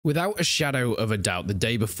Without a shadow of a doubt, The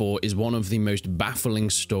Day Before is one of the most baffling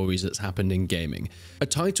stories that's happened in gaming. A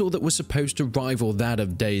title that was supposed to rival that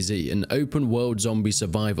of DayZ, an open world zombie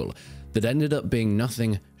survival that ended up being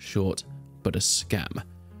nothing short but a scam.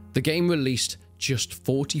 The game released just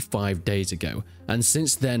 45 days ago, and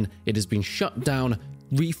since then it has been shut down,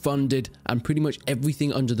 refunded, and pretty much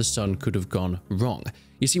everything under the sun could have gone wrong.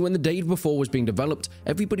 You see, when The Day Before was being developed,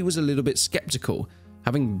 everybody was a little bit skeptical.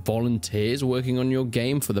 Having volunteers working on your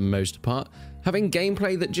game for the most part, having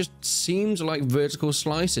gameplay that just seems like vertical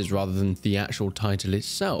slices rather than the actual title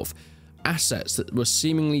itself, assets that were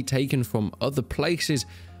seemingly taken from other places,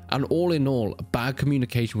 and all in all, bad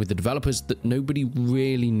communication with the developers that nobody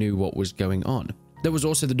really knew what was going on. There was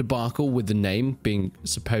also the debacle with the name being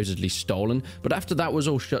supposedly stolen, but after that was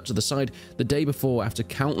all shut to the side, The Day Before, after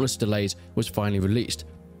countless delays, was finally released.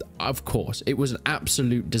 Of course, it was an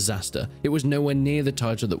absolute disaster. It was nowhere near the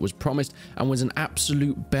title that was promised and was an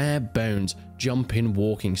absolute bare bones jump-in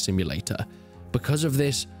walking simulator. Because of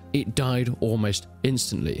this, it died almost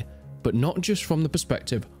instantly, but not just from the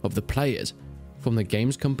perspective of the players, from the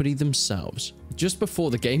games company themselves. Just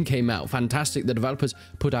before the game came out, Fantastic, the developers,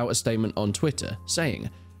 put out a statement on Twitter saying,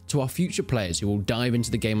 "To our future players who will dive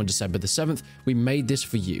into the game on December the 7th, we made this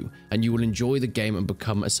for you, and you will enjoy the game and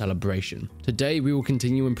become a celebration. Today, we will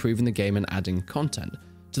continue improving the game and adding content.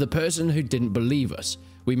 To the person who didn't believe us,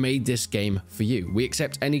 we made this game for you. We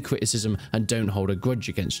accept any criticism and don't hold a grudge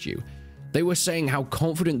against you." They were saying how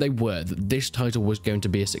confident they were that this title was going to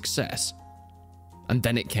be a success. And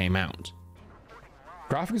then it came out.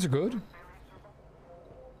 Graphics are good.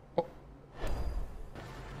 Oh.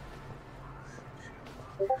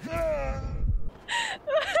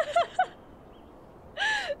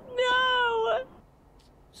 No!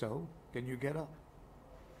 So, can you get up?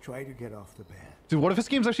 Try to get off the bed. Dude, what if this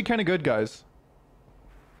game's actually kind of good, guys?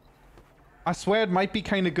 I swear it might be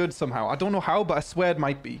kind of good somehow. I don't know how, but I swear it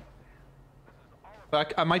might be.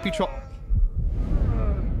 Like, I might be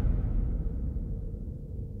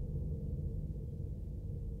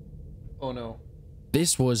Oh no.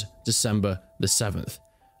 This was December the 7th.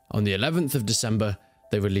 On the 11th of December,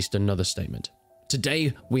 they released another statement.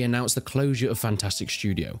 "Today, we announce the closure of Fantastic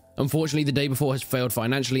Studio. Unfortunately, The Day Before has failed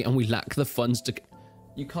financially and we lack the funds to..."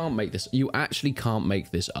 You can't make this. You actually can't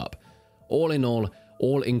make this up. All in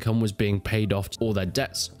all income was being paid off to all their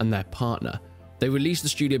debts and their partner. They released the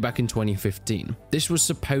studio back in 2015. This was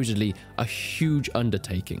supposedly a huge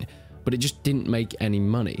undertaking, but it just didn't make any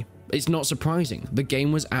money. It's not surprising. The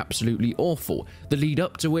game was absolutely awful. The lead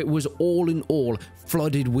up to it was all in all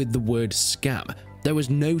flooded with the word scam. There was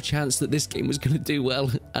no chance that this game was going to do well,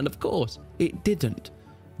 and of course, it didn't.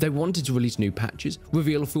 They wanted to release new patches,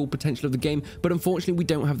 reveal the full potential of the game, but unfortunately we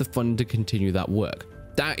don't have the funding to continue that work.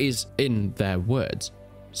 That is in their words.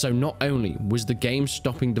 So not only was the game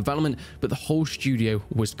stopping development, but the whole studio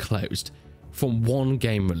was closed from one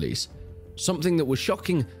game release. Something that was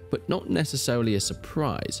shocking, but not necessarily a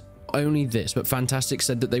surprise. Only this, but Fantastic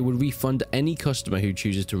said that they would refund any customer who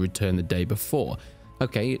chooses to return The Day Before.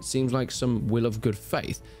 Okay, it seems like some will of good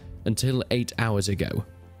faith, until 8 hours ago,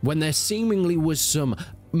 when there seemingly was some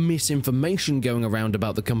misinformation going around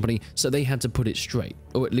about the company, so they had to put it straight,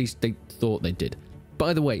 or at least they thought they did.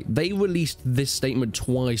 By the way, they released this statement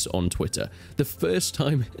twice on Twitter. The first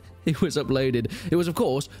time it was uploaded, it was, of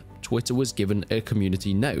course, Twitter was given a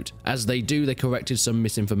community note. As they do, they corrected some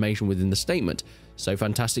misinformation within the statement. So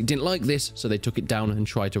Fantastic didn't like this, so they took it down and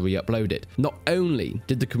tried to re-upload it. Not only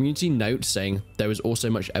did the community note saying there was also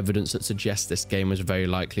much evidence that suggests this game was very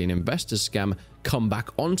likely an investor scam come back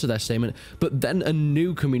onto their statement, but then a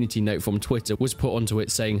new community note from Twitter was put onto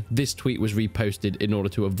it saying this tweet was reposted in order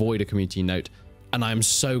to avoid a community note. And I'm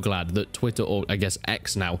so glad that Twitter, or I guess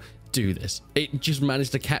X now, do this. It just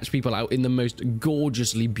managed to catch people out in the most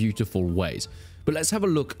gorgeously beautiful ways. But let's have a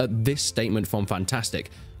look at this statement from Fantastic,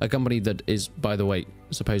 a company that is, by the way,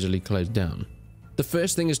 supposedly closed down. The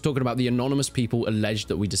first thing is talking about the anonymous people alleged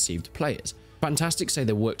that we deceived players. Fantastic say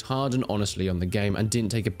they worked hard and honestly on the game and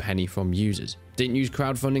didn't take a penny from users, didn't use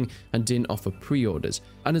crowdfunding, and didn't offer pre-orders.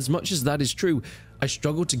 And as much as that is true, I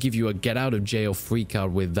struggle to give you a get out of jail free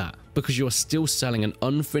card with that, because you're still selling an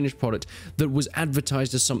unfinished product that was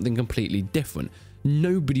advertised as something completely different.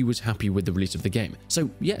 Nobody was happy with the release of the game.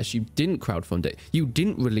 So yes, you didn't crowdfund it, you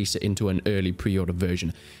didn't release it into an early pre-order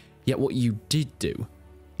version, yet what you did do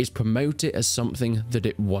is promote it as something that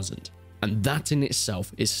it wasn't. And that in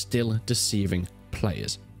itself is still deceiving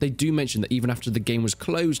players. They do mention that even after the game was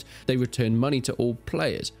closed, they returned money to all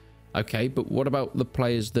players. Okay, but what about the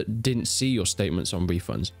players that didn't see your statements on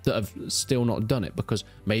refunds, that have still not done it because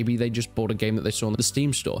maybe they just bought a game that they saw on the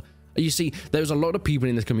Steam store You see, there's a lot of people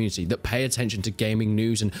in this community that pay attention to gaming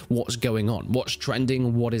news and what's going on, what's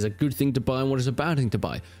trending, what is a good thing to buy and what is a bad thing to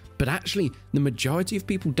buy. But actually, the majority of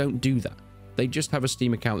people don't do that. They just have a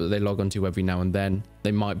Steam account that they log onto every now and then.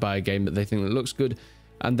 They might buy a game that they think that looks good,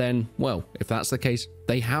 and then, well, if that's the case,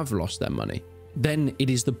 they have lost their money. Then it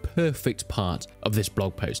is the perfect part of this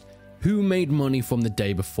blog post. Who made money from the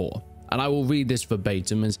day before? And I will read this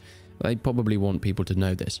verbatim as they probably want people to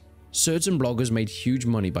know this. Certain bloggers made huge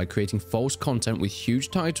money by creating false content with huge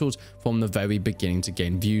titles from the very beginning to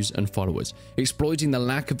gain views and followers, exploiting the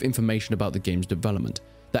lack of information about the game's development.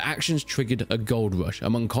 The actions triggered a gold rush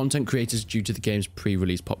among content creators due to the game's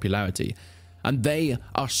pre-release popularity, and they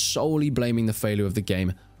are solely blaming the failure of the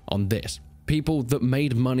game on this. People that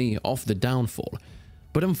made money off the downfall.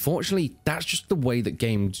 But unfortunately, that's just the way that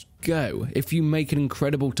games go. If you make an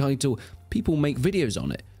incredible title, people make videos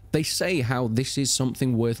on it. They say how this is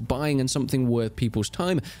something worth buying and something worth people's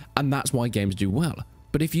time, and that's why games do well.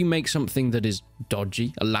 But if you make something that is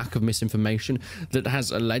dodgy, a lack of misinformation, that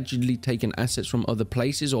has allegedly taken assets from other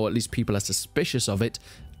places, or at least people are suspicious of it,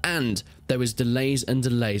 and there is delays and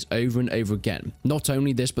delays over and over again. Not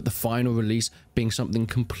only this, but the final release being something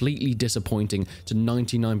completely disappointing to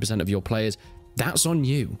 99% of your players, that's on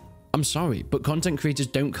you. I'm sorry, but content creators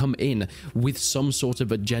don't come in with some sort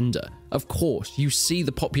of agenda. Of course, you see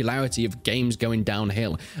the popularity of games going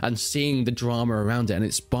downhill and seeing the drama around it, and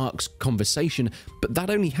it sparks conversation, but that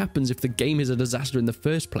only happens if the game is a disaster in the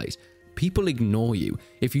first place. People ignore you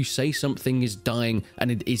if you say something is dying and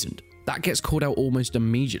it isn't. That gets called out almost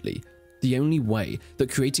immediately. The only way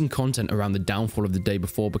that creating content around the downfall of the day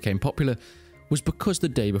before became popular was because the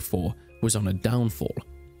day before was on a downfall.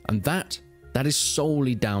 And that is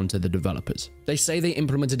solely down to the developers. They say they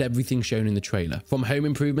implemented everything shown in the trailer, from home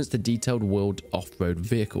improvements to detailed world off-road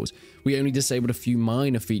vehicles. We only disabled a few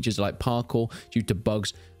minor features like parkour due to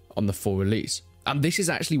bugs on the full release. And this is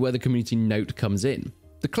actually where the community note comes in.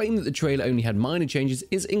 The claim that the trailer only had minor changes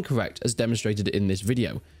is incorrect, as demonstrated in this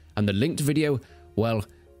video. And the linked video, well,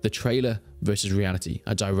 the trailer versus reality,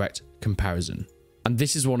 a direct comparison. And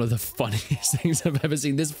this is one of the funniest things I've ever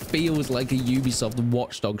seen. This feels like a Ubisoft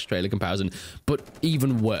Watch Dogs trailer comparison, but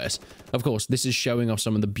even worse. Of course, this is showing off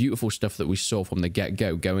some of the beautiful stuff that we saw from the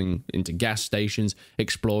get-go, going into gas stations,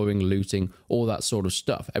 exploring, looting, all that sort of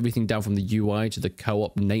stuff. Everything down from the UI to the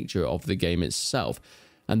co-op nature of the game itself.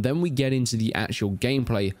 And then we get into the actual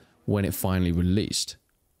gameplay when it finally released.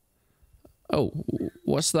 Oh,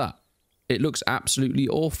 what's that? It looks absolutely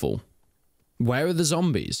awful. Where are the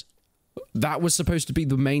zombies? That was supposed to be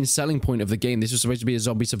the main selling point of the game. This was supposed to be a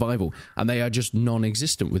zombie survival, and they are just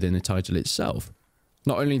non-existent within the title itself.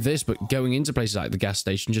 Not only this, but going into places like the gas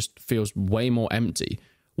station just feels way more empty.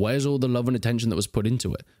 Where's all the love and attention that was put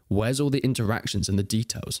into it? Where's all the interactions and the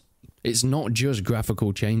details? It's not just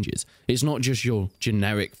graphical changes. It's not just your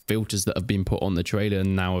generic filters that have been put on the trailer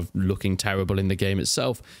and now are looking terrible in the game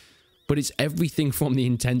itself. But it's everything from the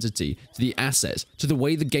intensity, to the assets, to the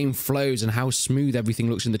way the game flows and how smooth everything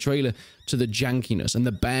looks in the trailer, to the jankiness and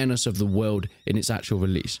the bareness of the world in its actual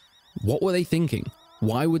release. What were they thinking?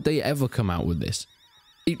 Why would they ever come out with this?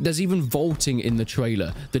 There's even vaulting in the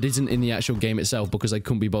trailer that isn't in the actual game itself because they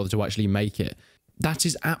couldn't be bothered to actually make it. That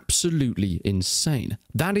is absolutely insane.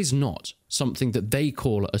 That is not something that they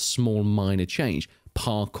call a small minor change,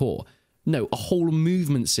 parkour. No, a whole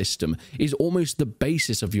movement system is almost the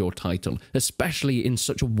basis of your title, especially in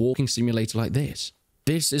such a walking simulator like this.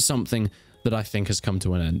 This is something that I think has come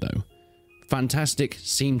to an end though. Fantastic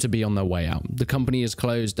seem to be on their way out. The company is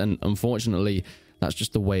closed and unfortunately, that's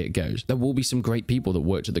just the way it goes. There will be some great people that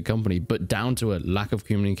worked at the company, but down to a lack of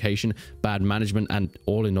communication, bad management, and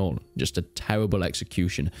all in all, just a terrible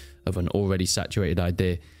execution of an already saturated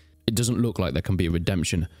idea, it doesn't look like there can be a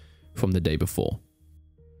redemption from the day before.